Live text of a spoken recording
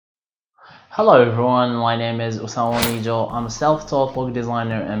Hello everyone, my name is Osama Nijo. I'm a self-taught logo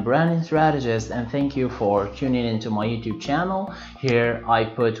designer and branding strategist, and thank you for tuning into my YouTube channel. Here I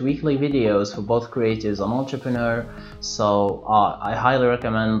put weekly videos for both creatives and entrepreneur, so I highly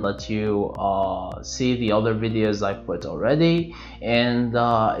recommend that you see the other videos I put already, and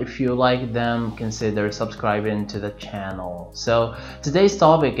if you like them, consider subscribing to the channel. So today's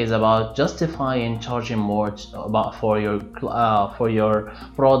topic is about justifying charging more for your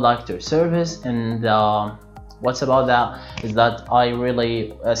product or service. And what's about that is that I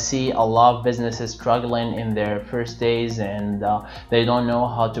really see a lot of businesses struggling in their first days, and they don't know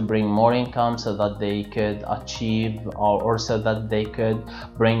how to bring more income so that they could achieve or so that they could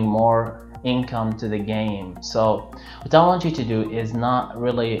bring more income to the game. So what I want you to do is not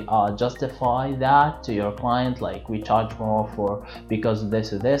really justify that to your client, like we charge more for because of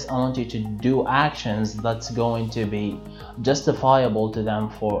this or this. I want you to do actions that's going to be justifiable to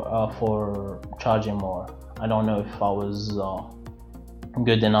them for charging more. I don't know if I was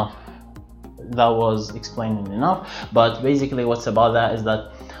good enough, that was explaining enough, but basically what's about that is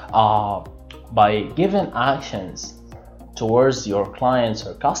that by giving actions towards your clients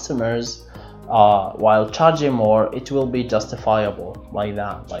or customers while charging more, it will be justifiable like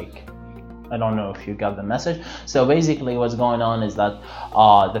that. Like, I don't know if you got the message. So basically what's going on is that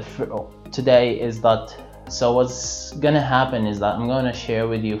today is that, so what's gonna happen is that I'm gonna share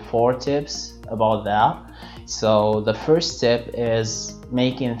with you 4 tips about that. So the first tip is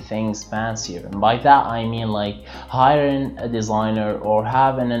making things fancier, and by that I mean like hiring a designer or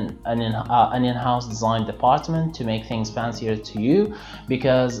having an in-house design department to make things fancier to you,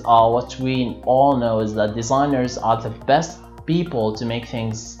 because what we all know is that designers are the best people to make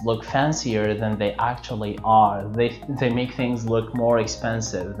things look fancier than they actually are. They make things look more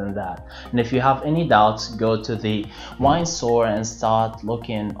expensive than that. And if you have any doubts, go to the wine store and start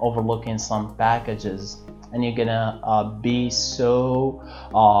overlooking some packages, and you're gonna be so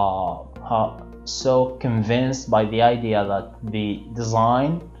convinced by the idea that the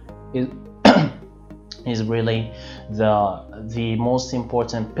design is is really the most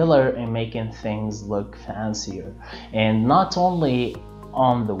important pillar in making things look fancier, and not only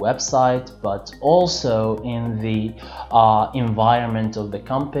on the website but also in the environment of the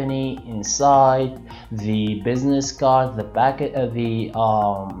company, inside the business card, the packet,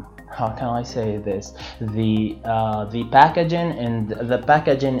 how can I say this? The packaging, and the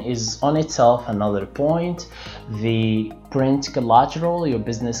packaging is on itself another point. The print collateral, your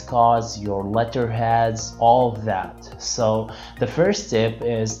business cards, your letterheads, all of that. So the first tip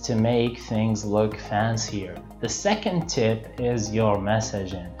is to make things look fancier. The second tip is your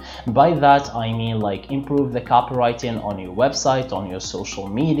messaging. By that I mean like improve the copywriting on your website, on your social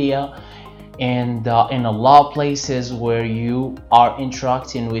media, and in a lot of places where you are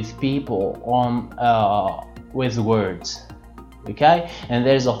interacting with people on with words. Okay, and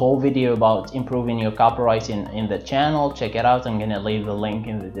there's a whole video about improving your copywriting in the channel. Check it out. I'm gonna leave the link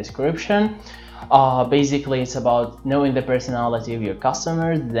in the description. Basically it's about knowing the personality of your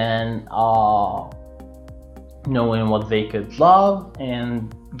customers, then knowing what they could love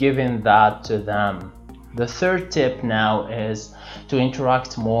and giving that to them. The third tip now is to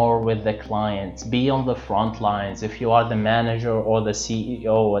interact more with the clients. Be on the front lines. If you are the manager or the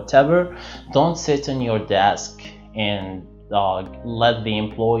CEO, whatever, don't sit on your desk and let the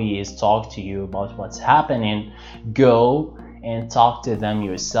employees talk to you about what's happening. Go and talk to them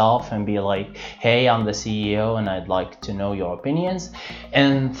yourself and be like, hey, I'm the CEO and I'd like to know your opinions.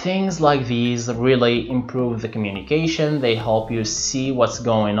 And things like these really improve the communication. They help you see what's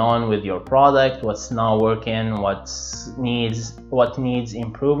going on with your product, what's not working, what needs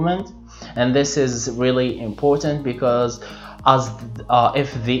improvement. And this is really important because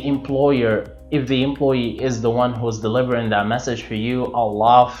if the employee is the one who's delivering that message for you, a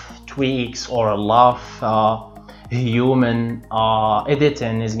lot of tweaks or a lot of human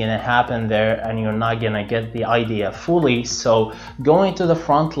editing is gonna happen there, and you're not gonna get the idea fully. So going to the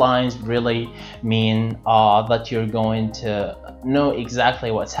front lines really mean that you're going to know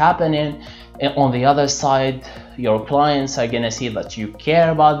exactly what's happening. And on the other side, your clients are gonna see that you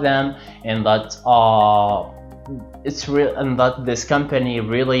care about them, and that it's real, and that this company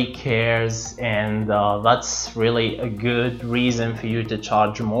really cares, and that's really a good reason for you to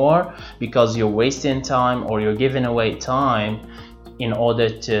charge more, because you're wasting time or you're giving away time in order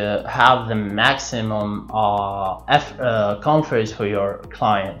to have the maximum comfort for your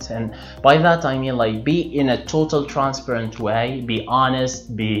clients. And by that I mean like be in a total transparent way, be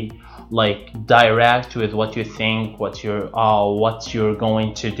honest, be like direct with what you think, what you're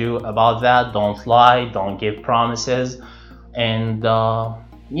going to do about that. Don't lie, don't give promises, and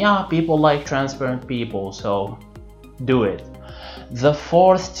yeah, people like transparent people, so do it. The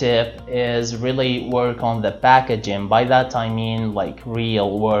fourth tip is really work on the packaging. By that I mean like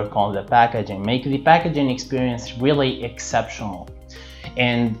real work on the packaging. Make the packaging experience really exceptional.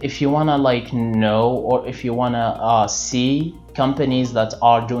 And if you wanna like know, or if you wanna see companies that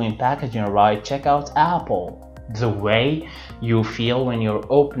are doing packaging right, check out Apple. The way you feel when you're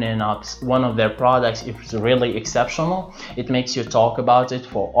opening up one of their products, if it's really exceptional, it makes you talk about it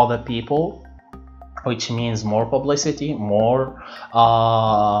for other people, which means more publicity, more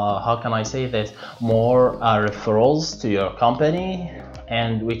how can I say this, more referrals to your company,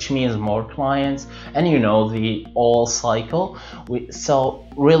 and which means more clients, and you know the all cycle. So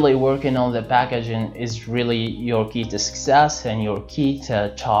really working on the packaging is really your key to success and your key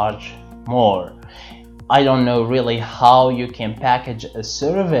to charge more. I don't know really how you can package a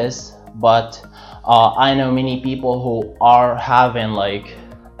service, but I know many people who are having like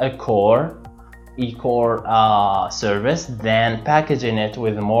a core e-core service, then packaging it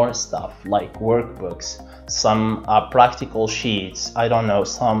with more stuff like workbooks, some practical sheets, I don't know,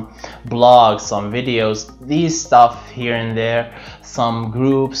 some blogs, some videos, these stuff here and there, some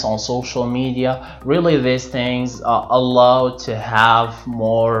groups on social media. Really these things allow to have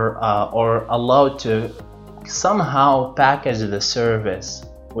more or allow to somehow package the service,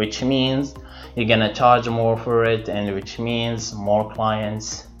 which means you're gonna charge more for it, and which means more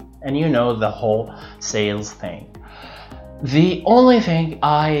clients, and you know the whole sales thing. The only thing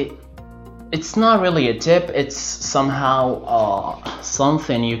it's not really a tip, it's somehow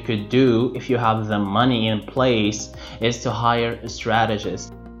something you could do if you have the money in place, is to hire a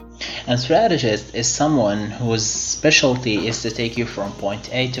strategist. And strategist is someone whose specialty is to take you from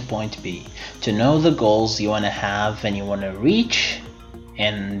point A to point B, to know the goals you want to have and you want to reach,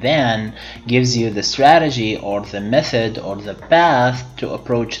 and then gives you the strategy or the method or the path to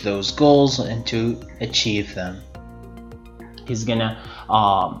approach those goals and to achieve them. He's gonna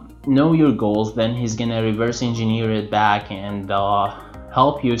know your goals, then he's gonna reverse engineer it back and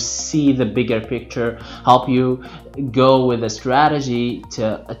help you see the bigger picture, help you go with a strategy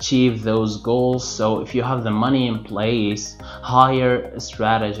to achieve those goals. So if you have the money in place, hire a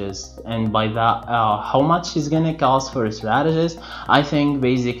strategist. And by that, how much is gonna cost for a strategist? I think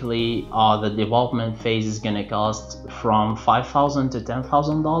basically the development phase is gonna cost from $5,000 to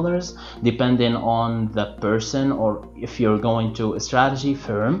 $10,000 depending on the person, or if you're going to a strategy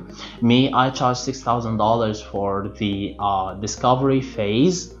firm. Me, I charge $6,000 for the discovery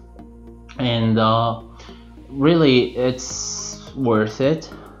phase, and really it's worth it,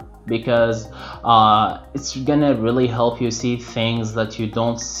 because it's gonna really help you see things that you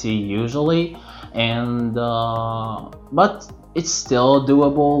don't see usually, and but it's still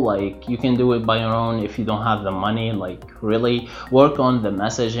doable. Like you can do it by your own if you don't have the money. Like really work on the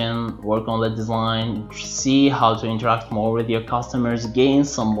messaging, work on the design, see how to interact more with your customers, gain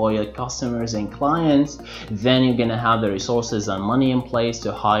some loyal customers and clients. Then you're gonna have the resources and money in place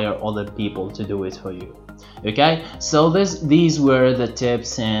to hire other people to do it for you. Okay, so these were the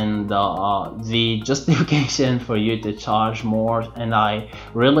tips and the justification for you to charge more, and I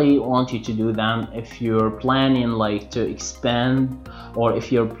really want you to do them if you're planning like to expand, or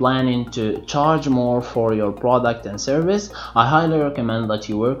if you're planning to charge more for your product and service. I highly recommend that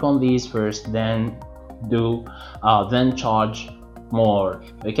you work on these first, then then charge more.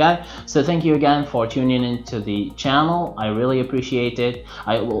 Okay, so thank you again for tuning into the channel. I really appreciate it.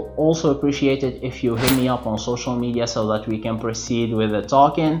 I will also appreciate it if you hit me up on social media so that we can proceed with the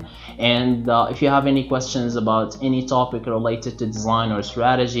talking. And if you have any questions about any topic related to design or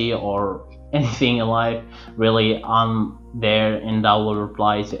strategy or anything in life, really I'm there and I will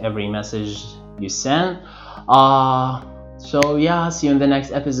reply to every message you send. So yeah, see you in the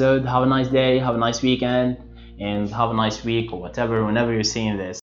next episode. Have a nice day, have a nice weekend, and have a nice week or whatever, whenever you're seeing this.